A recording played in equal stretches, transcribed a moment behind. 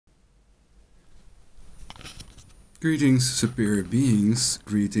Greetings, superior beings.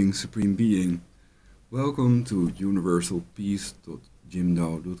 Greetings, supreme being. Welcome to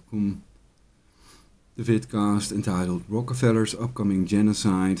universalpeace.jimdo.com. The vidcast entitled Rockefeller's Upcoming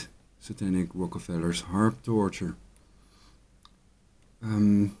Genocide, Satanic Rockefellers HAARP Torture.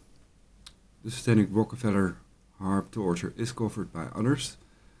 The Satanic Rockefeller HAARP torture is covered by others,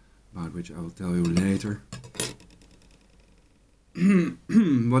 about which I will tell you later.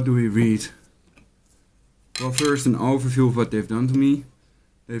 What do we read? Well, first an overview of what they've done to me.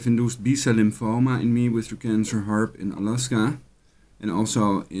 They've induced B-cell lymphoma in me with their cancer HAARP in Alaska, and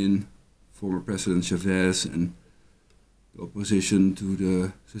also in former President Chavez and the opposition to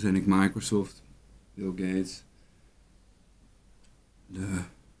the Satanic Microsoft, Bill Gates. The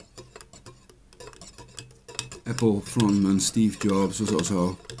Apple frontman Steve Jobs was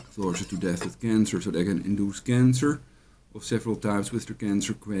also tortured to death with cancer, so they can induce cancer of several types with their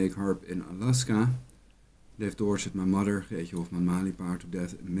cancer quake HAARP in Alaska. They've tortured my mother, Geetje Hofman Malipaar, to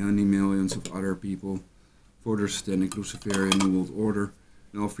death, and many millions of other people for their satanic Luciferian New World Order,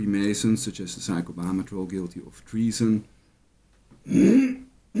 and all freemasons, such as the Psychobama troll, guilty of treason. A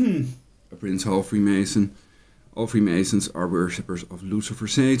Prince Hall Freemason. All Freemasons are worshippers of Lucifer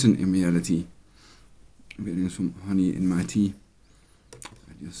Satan in reality. I'm getting some honey in my tea.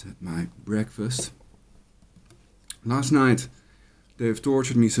 I just had my breakfast. Last night, they've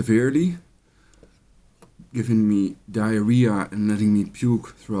tortured me severely, giving me diarrhea and letting me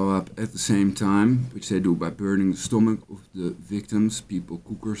puke, throw up at the same time, which they do by burning the stomach of the victims.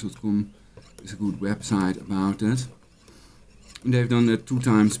 Peoplecookers.com is a good website about that. And they've done that 2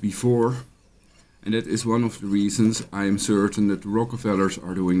 times before, and that is one of the reasons I am certain that the Rockefellers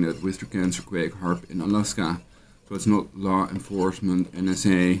are doing that with the cancer quake HAARP in Alaska. So it's not law enforcement,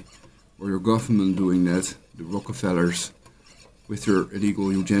 NSA, or your government doing that. The Rockefellers, with their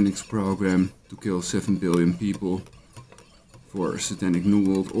illegal eugenics program to kill 7 billion people for a satanic New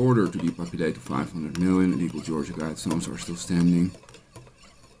World Order to depopulate to 500 million. Illegal Georgia Guidestones are still standing.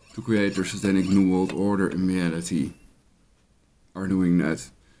 To create their satanic New World Order in reality, are doing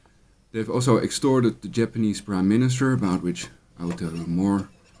that. They've also extorted the Japanese Prime Minister, about which I will tell you more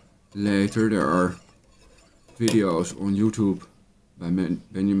later. There are videos on YouTube by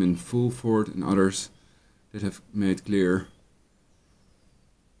Benjamin Fulford and others that have made clear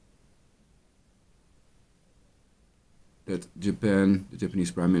that Japan, the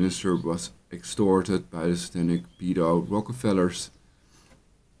Japanese Prime Minister, was extorted by the satanic pedo Rockefellers.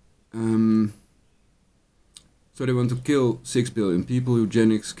 So they want to kill 6 billion people.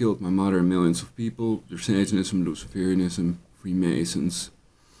 Eugenics killed my mother and millions of people. There's Satanism, Luciferianism, Freemasons.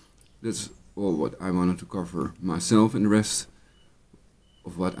 That's all what I wanted to cover myself, and the rest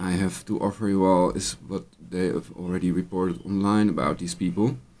of what I have to offer you all is what they have already reported online about these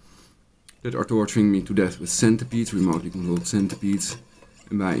people that are torturing me to death with centipedes, remotely controlled centipedes,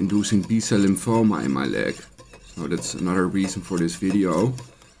 and by inducing B-cell lymphoma in my leg. So that's another reason for this video,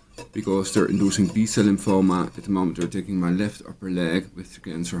 because they're inducing B-cell lymphoma. At the moment they're taking my left upper leg with the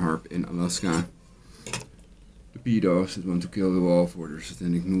cancer HAARP in Alaska. The pedos that want to kill the wall for their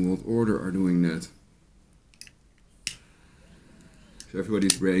satanic New World Order are doing that. So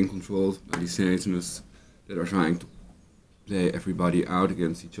everybody's brain controlled by these Satanists that are trying to play everybody out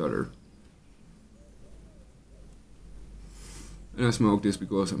against each other. And I smoke this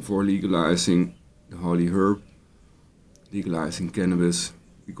because I'm for legalizing the holy herb, legalizing cannabis,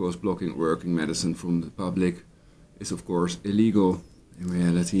 because blocking working medicine from the public is of course illegal in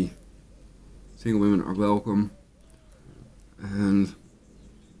reality. Single women are welcome. And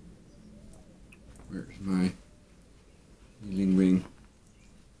where's my healing ring?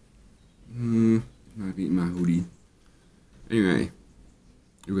 It might be in my hoodie. Anyway,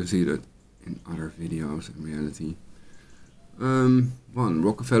 you can see that in other videos in reality. 1.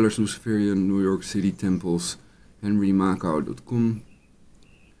 Rockefeller's Luciferian New York City temples, henrymakow.com.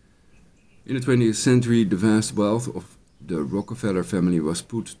 In the 20th century, the vast wealth of the Rockefeller family was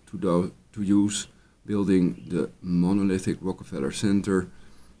put to use building the monolithic Rockefeller Center,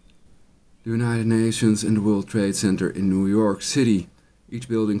 the United Nations, and the World Trade Center in New York City. Each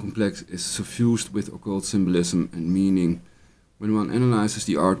building complex is suffused with occult symbolism and meaning. When one analyzes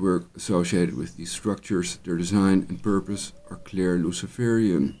the artwork associated with these structures, their design and purpose are clear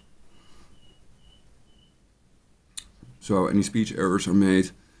Luciferian. So any speech errors are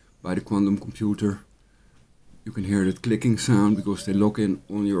made by the quantum computer. You can hear that clicking sound because they lock in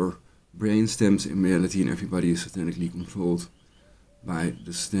on your brain stems in reality, and everybody is satanically controlled by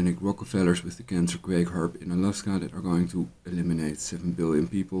the satanic Rockefellers with the cancer quake HAARP in Alaska that are going to eliminate 7 billion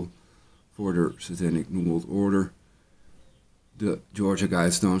people for their satanic New World Order. The Georgia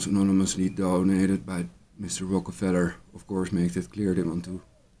Guidestones anonymously donated by Mr. Rockefeller, of course, makes it clear they want to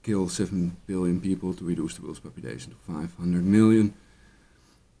kill 7 billion people to reduce the world's population to 500 million,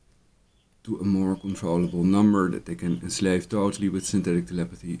 to a more controllable number that they can enslave totally with synthetic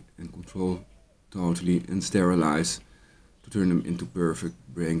telepathy and control totally and sterilize, to turn them into perfect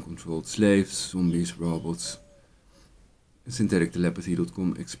brain-controlled slaves, zombies, robots.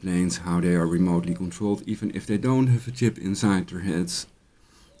 Synthetictelepathy.com explains how they are remotely controlled even if they don't have a chip inside their heads,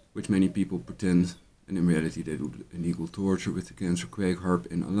 which many people pretend, and in reality they do illegal torture with the cancer quake HAARP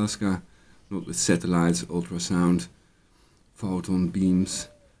in Alaska, not with satellites, ultrasound, photon beams,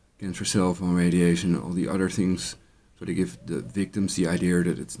 cancer cell phone radiation, all the other things. So they give the victims the idea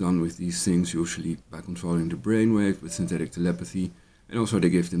that it's done with these things, usually by controlling the brainwave with synthetic telepathy, and also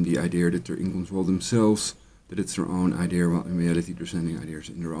they give them the idea that they're in control themselves, that it's their own idea, while in reality they're sending ideas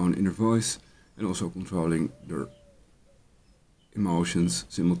in their own inner voice, and also controlling their emotions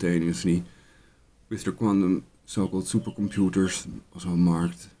simultaneously with their quantum so-called supercomputers, also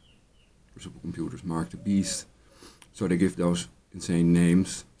marked, supercomputers marked the beast. So they give those insane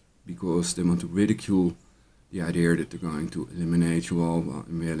names because they want to ridicule the idea that they're going to eliminate you all, while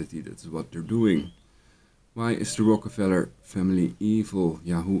in reality that's what they're doing. Why is the Rockefeller family evil?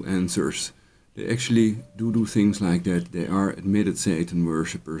 Yahoo answers. They actually do things like that. They are admitted Satan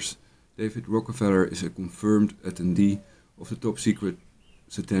worshippers. David Rockefeller is a confirmed attendee of the top secret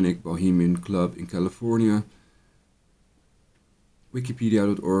Satanic Bohemian Club in California.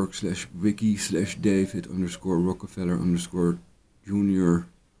 Wikipedia.org/wiki/David_Rockefeller_Jr.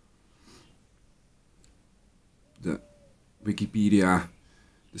 The Wikipedia,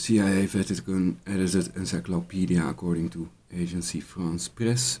 the CIA Vatican edited encyclopedia according to Agency France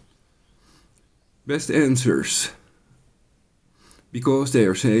Presse. Best answers. Because they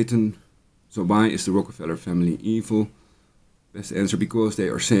are Satan. So why is the Rockefeller family evil? Best answer, because they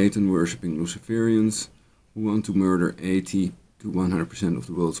are Satan worshipping Luciferians who want to murder 80 to 100% of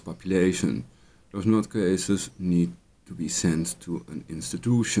the world's population. Those nutcases need to be sent to an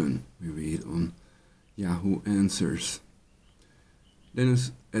institution. We read on Yahoo Answers.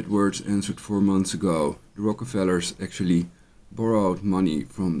 Dennis Edwards answered 4 months ago. The Rockefellers actually borrowed money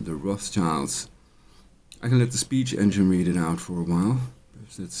from the Rothschilds. I can let the speech engine read it out for a while.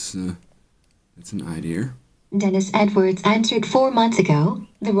 Perhaps that's an idea. Dennis Edwards answered 4 months ago.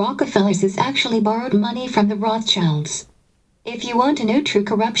 The Rockefellers has actually borrowed money from the Rothschilds. If you want to know true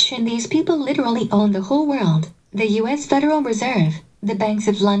corruption, these people literally own the whole world. The US Federal Reserve, the banks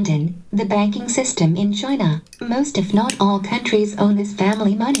of London, the banking system in China. Most if not all countries own this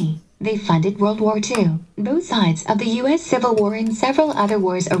family money. They funded World War II, both sides of the US Civil War and several other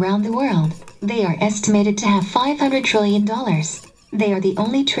wars around the world. They are estimated to have $500 trillion. They are the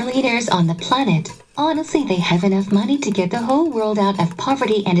only trillionaires on the planet. Honestly, they have enough money to get the whole world out of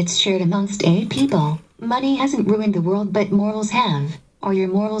poverty, and it's shared amongst 8 people. Money hasn't ruined the world, but morals have. Are your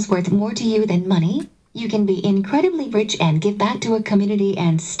morals worth more to you than money? You can be incredibly rich and give back to a community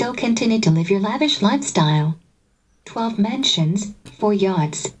and still continue to live your lavish lifestyle. 12 mansions, 4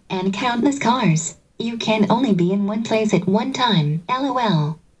 yachts, and countless cars. You can only be in one place at one time.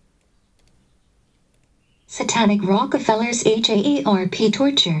 LOL. Satanic Rockefellers HAARP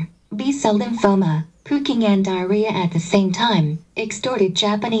torture. Cell Lymphoma, Puking and diarrhea at the same time. Extorted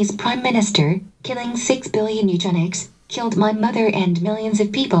Japanese Prime Minister, killing 6 billion eugenics, killed my mother and millions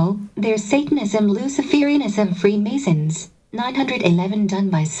of people. There's Satanism, Luciferianism, Freemasons. 911 done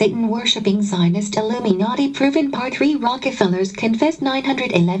by Satan-worshipping Zionist Illuminati. Proven Part 3. Rockefellers confessed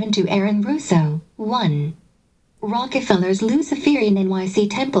 911 to Aaron Russo. 1. Rockefellers Luciferian NYC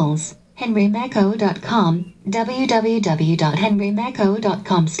temples. henrymakow.com,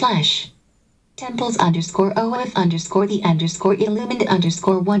 www.henrymakow.com/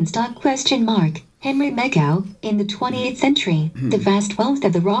 temples_of_the_illumined_1. Henry Makow. In the 20th century, the vast wealth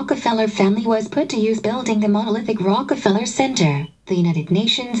of the Rockefeller family was put to use building the monolithic Rockefeller Center, the United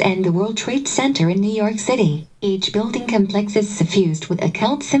Nations, and the World Trade Center in New York City. Each building complex is suffused with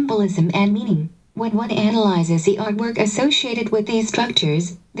occult symbolism and meaning. When one analyzes the artwork associated with these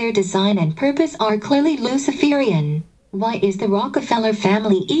structures, their design and purpose are clearly Luciferian. Why is the Rockefeller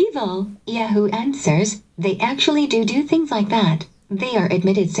family evil? Yahoo answers, they actually do things like that. They are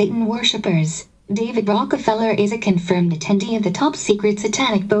admitted Satan worshippers. David Rockefeller is a confirmed attendee of the top secret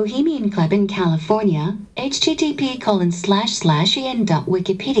Satanic Bohemian Club in California.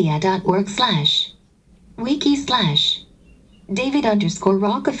 http://en.wikipedia.org/ wiki/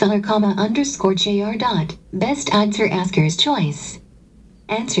 David_Rockefeller, Best answer, asker's choice.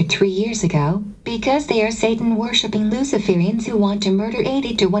 Answered 3 years ago, because they are Satan-worshipping Luciferians who want to murder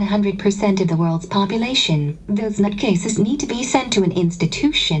 80 to 100% of the world's population. Those nutcases need to be sent to an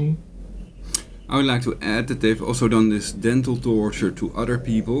institution. I would like to add that they've also done this dental torture to other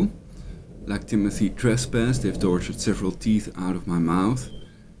people, like Timothy Trespass. They've tortured several teeth out of my mouth,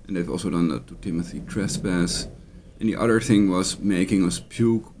 and they've also done that to Timothy Trespass. And the other thing was making us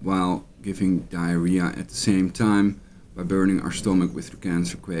puke while giving diarrhea at the same time by burning our stomach with the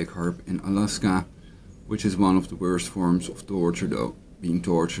cancer quake HAARP in Alaska, which is one of the worst forms of torture, though being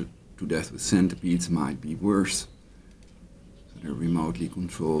tortured to death with centipedes might be worse. So they're remotely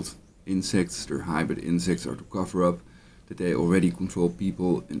controlled insects. Their hybrid insects are to cover up that they already control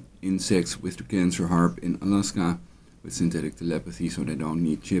people and insects with the cancer HAARP in Alaska with synthetic telepathy, so they don't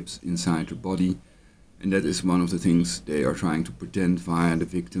need chips inside their body. And that is one of the things they are trying to pretend via the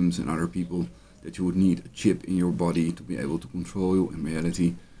victims and other people, that you would need a chip in your body to be able to control you. In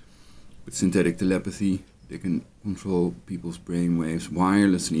reality, with synthetic telepathy, they can control people's brainwaves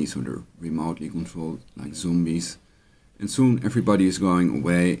wirelessly, so they're remotely controlled like zombies. And soon everybody is going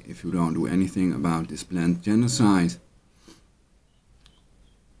away if you don't do anything about this planned genocide.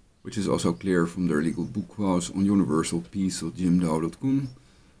 Which is also clear from their legal book quotes on universalpeace.jimdo.com,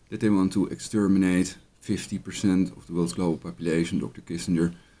 that they want to exterminate 50% of the world's global population, Dr.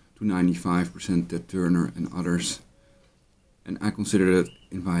 Kissinger, to 95% Ted Turner and others. And I consider that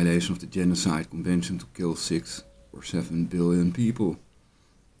in violation of the Genocide Convention to kill 6 or 7 billion people.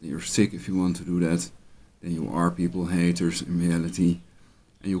 And you're sick if you want to do that. Then you are people haters in reality.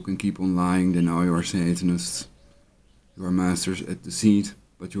 And you can keep on lying, they know you are Satanists. You are masters at deceit,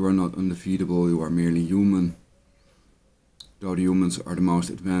 but you are not undefeatable, you are merely human. Though the humans are the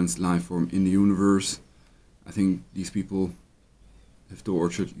most advanced life form in the universe, I think these people have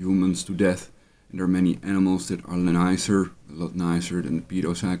tortured humans to death, and there are many animals that are nicer, a lot nicer than the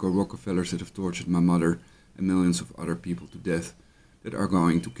pedo-psycho Rockefellers that have tortured my mother and millions of other people to death, that are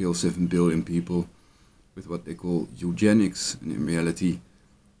going to kill 7 billion people with what they call eugenics. And in reality,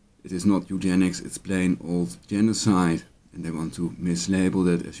 it is not eugenics, it's plain old genocide, and they want to mislabel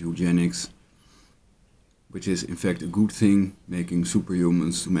that as eugenics, which is in fact a good thing, making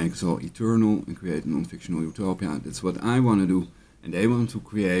superhumans to make us all eternal and create a non-fictional utopia. That's what I want to do, and they want to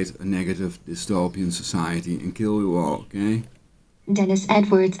create a negative dystopian society and kill you all, okay? Dennis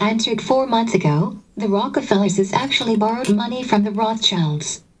Edwards answered 4 months ago, the Rockefellers has actually borrowed money from the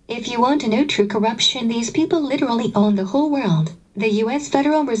Rothschilds. If you want to know true corruption, these people literally own the whole world. The US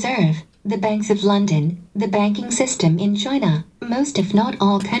Federal Reserve, the banks of London, the banking system in China. Most if not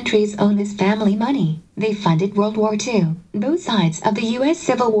all countries own this family money. They funded World War II, both sides of the US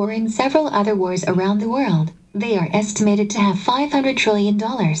Civil War and several other wars around the world. They are estimated to have $500 trillion.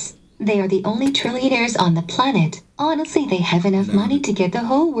 They are the only trillionaires on the planet. Honestly, they have enough money to get the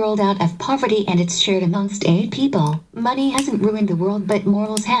whole world out of poverty, and it's shared amongst 8 people. Money hasn't ruined the world, but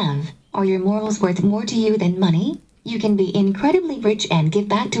morals have. Are your morals worth more to you than money? You can be incredibly rich and give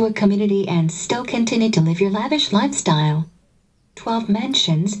back to a community and still continue to live your lavish lifestyle. 12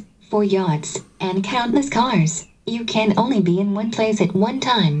 mansions, 4 yachts, and countless cars. You can only be in one place at one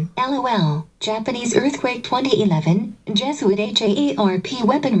time. LOL. Japanese earthquake 2011. Jesuit HAARP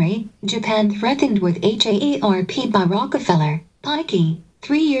weaponry. Japan threatened with HAARP by Rockefeller. Puking.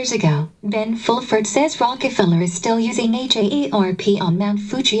 3 years ago, Ben Fulford says Rockefeller is still using HAARP on Mount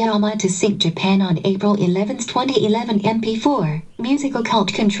Fujiyama to sink Japan on April 11, 2011. MP4. Musical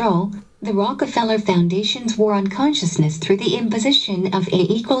cult control. The Rockefeller Foundation's war on consciousness through the imposition of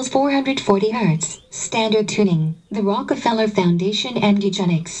A equals 440 Hz. Standard tuning. The Rockefeller Foundation and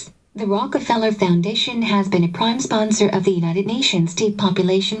eugenics. The Rockefeller Foundation has been a prime sponsor of the United Nations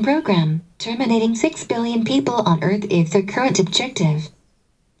Depopulation Program. Terminating 6 billion people on Earth is their current objective.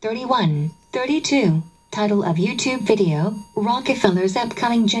 31. 32. Title of YouTube video, Rockefeller's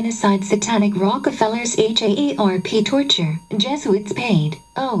upcoming genocide. Satanic Rockefellers HAARP torture. Jesuits paid.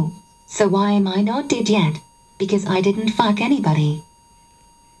 Oh. So why am I not dead yet? Because I didn't fuck anybody.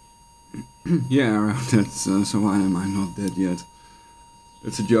 Yeah, that's so why am I not dead yet?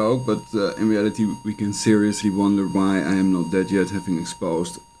 It's a joke, but in reality we can seriously wonder why I am not dead yet, having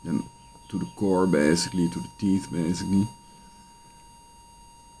exposed them to the core, basically, to the teeth, basically.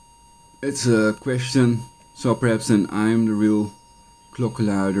 It's a question, so perhaps then I'm the real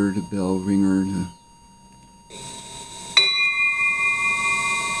klokkenluider, the bell ringer, the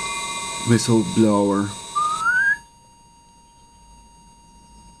whistleblower.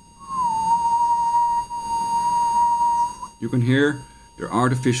 You can hear their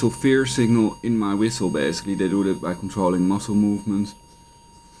artificial fear signal in my whistle, basically. They do that by controlling muscle movements.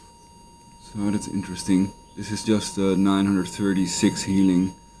 So that's interesting. This is just a 936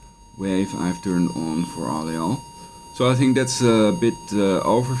 healing wave I've turned on for Aliel. So I think that's a bit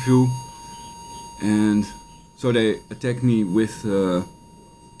overview. And so they attack me with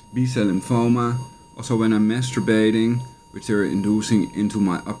B-cell lymphoma. Also when I'm masturbating, which they're inducing into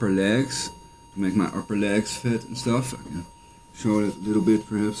my upper legs, to make my upper legs fat and stuff. I can show that a little bit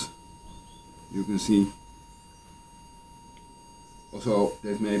perhaps. You can see. Also,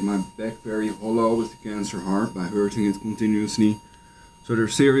 they've made my back very hollow with the cancer HAARP by hurting it continuously. So they're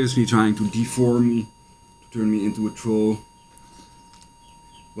seriously trying to deform me, to turn me into a troll.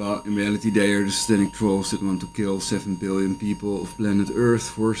 Well, in reality they are the satanic trolls that want to kill 7 billion people of planet Earth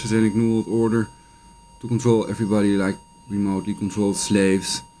for Satanic New World Order. To control everybody like remotely controlled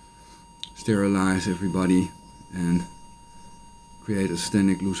slaves. Sterilize everybody and create a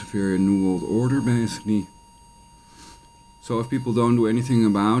Satanic Luciferian New World Order basically. So if people don't do anything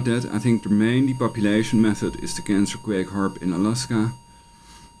about that, I think the main depopulation method is the cancer quake HAARP in Alaska.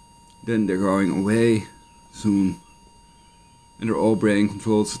 Then they're going away soon. And they're all brain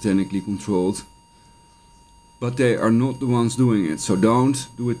controlled, satanically controlled. But they are not the ones doing it, so don't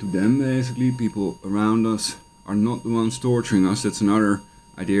do it to them basically. People around us are not the ones torturing us. That's another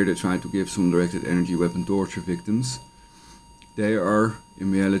idea they try to give some directed energy weapon torture victims. They are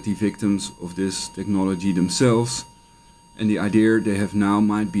in reality victims of this technology themselves. And the idea they have now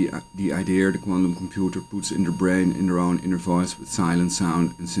might be the idea the quantum computer puts in their brain in their own inner voice with silent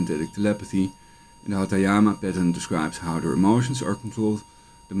sound and synthetic telepathy. And the Hatayama pattern describes how their emotions are controlled.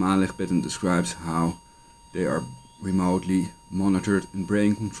 The Malech pattern describes how they are remotely monitored and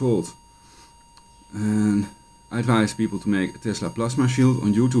brain controlled. And I advise people to make a Tesla plasma shield.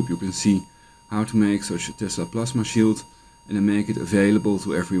 On YouTube you can see how to make such a Tesla plasma shield and then make it available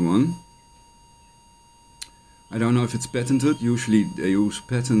to everyone. I don't know if it's patented. Usually they use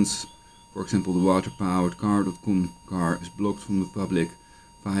patents. For example, the water-powered car.com car is blocked from the public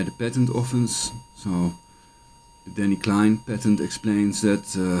via the patent office. So the Danny Klein patent explains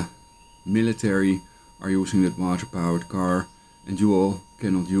that military are using that water-powered car and you all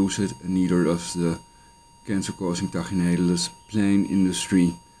cannot use it, and neither does the cancer-causing Tachinidalus plane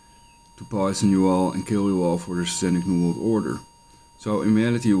industry to poison you all and kill you all for the Satanic New World Order. So in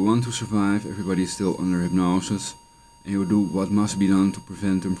reality you want to survive, everybody is still under hypnosis, and you do what must be done to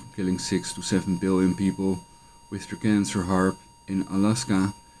prevent them from killing 6 to 7 billion people with their cancer HAARP in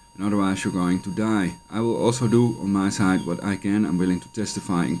Alaska, and otherwise you're going to die. I will also do on my side what I can. I'm willing to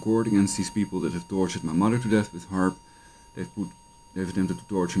testify in court against these people that have tortured my mother to death with HAARP. They've attempted to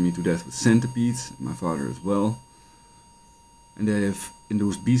torture me to death with centipedes, my father as well. And they have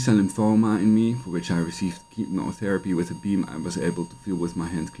induced B-cell lymphoma in me, for which I received chemotherapy with a beam I was able to feel with my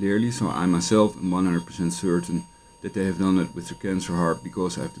hand clearly. So I myself am 100% certain that they have done it with their cancer HAARP,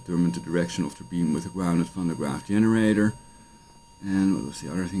 because I have determined the direction of the beam with a grounded Van de Graaff generator. And what was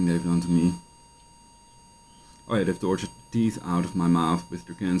the other thing they've done to me? Oh yeah, they've tortured the teeth out of my mouth with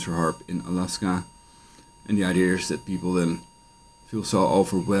their cancer HAARP in Alaska. And the idea is that people then feel so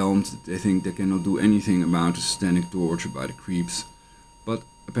overwhelmed that they think they cannot do anything about the satanic torture by the creeps. But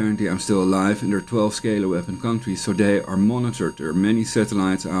apparently I'm still alive, and there are 12 scalar weapon countries, so they are monitored. There are many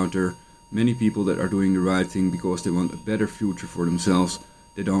satellites out there, many people that are doing the right thing because they want a better future for themselves.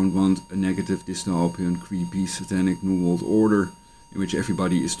 They don't want a negative, dystopian, creepy, satanic New World Order in which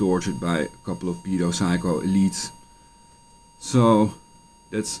everybody is tortured by a couple of pedo-psycho elites. So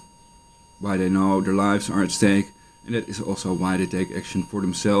that's why they know their lives are at stake. And that is also why they take action for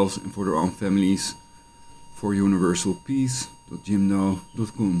themselves and for their own families for universal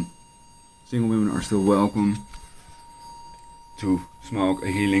peace.jimdo.com. Single women are still welcome to smoke a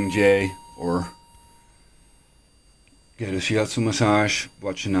healing J or get a shiatsu massage,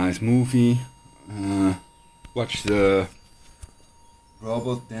 watch a nice movie, watch the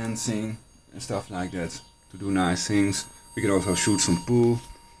robot dancing and stuff like that to do nice things. We can also shoot some pool.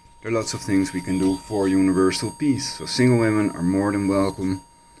 There are lots of things we can do for universal peace. So single women are more than welcome.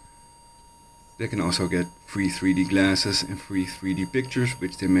 They can also get free 3D glasses and free 3D pictures,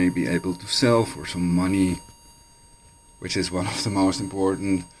 which they may be able to sell for some money, which is one of the most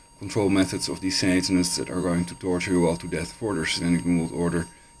important control methods of these Satanists that are going to torture you all to death for their Satanic New World Order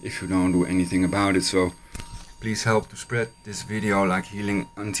if you don't do anything about it. So please help to spread this video like healing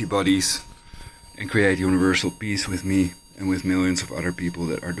antibodies and create universal peace with me and with millions of other people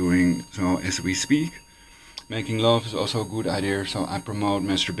that are doing so as we speak. Making love is also a good idea, so I promote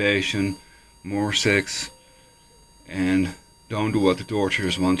masturbation, more sex, and don't do what the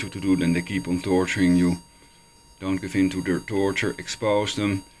torturers want you to do, then they keep on torturing you. Don't give in to their torture, expose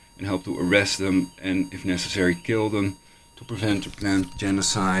them and help to arrest them, and if necessary kill them to prevent the planned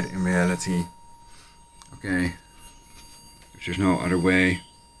genocide in reality. Okay, if there's no other way,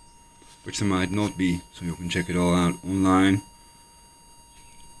 which there might not be, so you can check it all out online.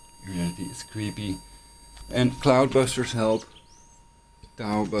 In reality it's creepy. And Cloudbusters help.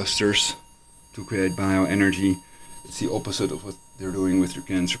 cow busters to create bioenergy. It's the opposite of what they're doing with their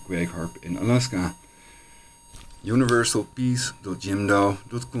cancer quake harp in Alaska.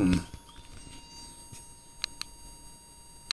 universalpeace.jimdo.com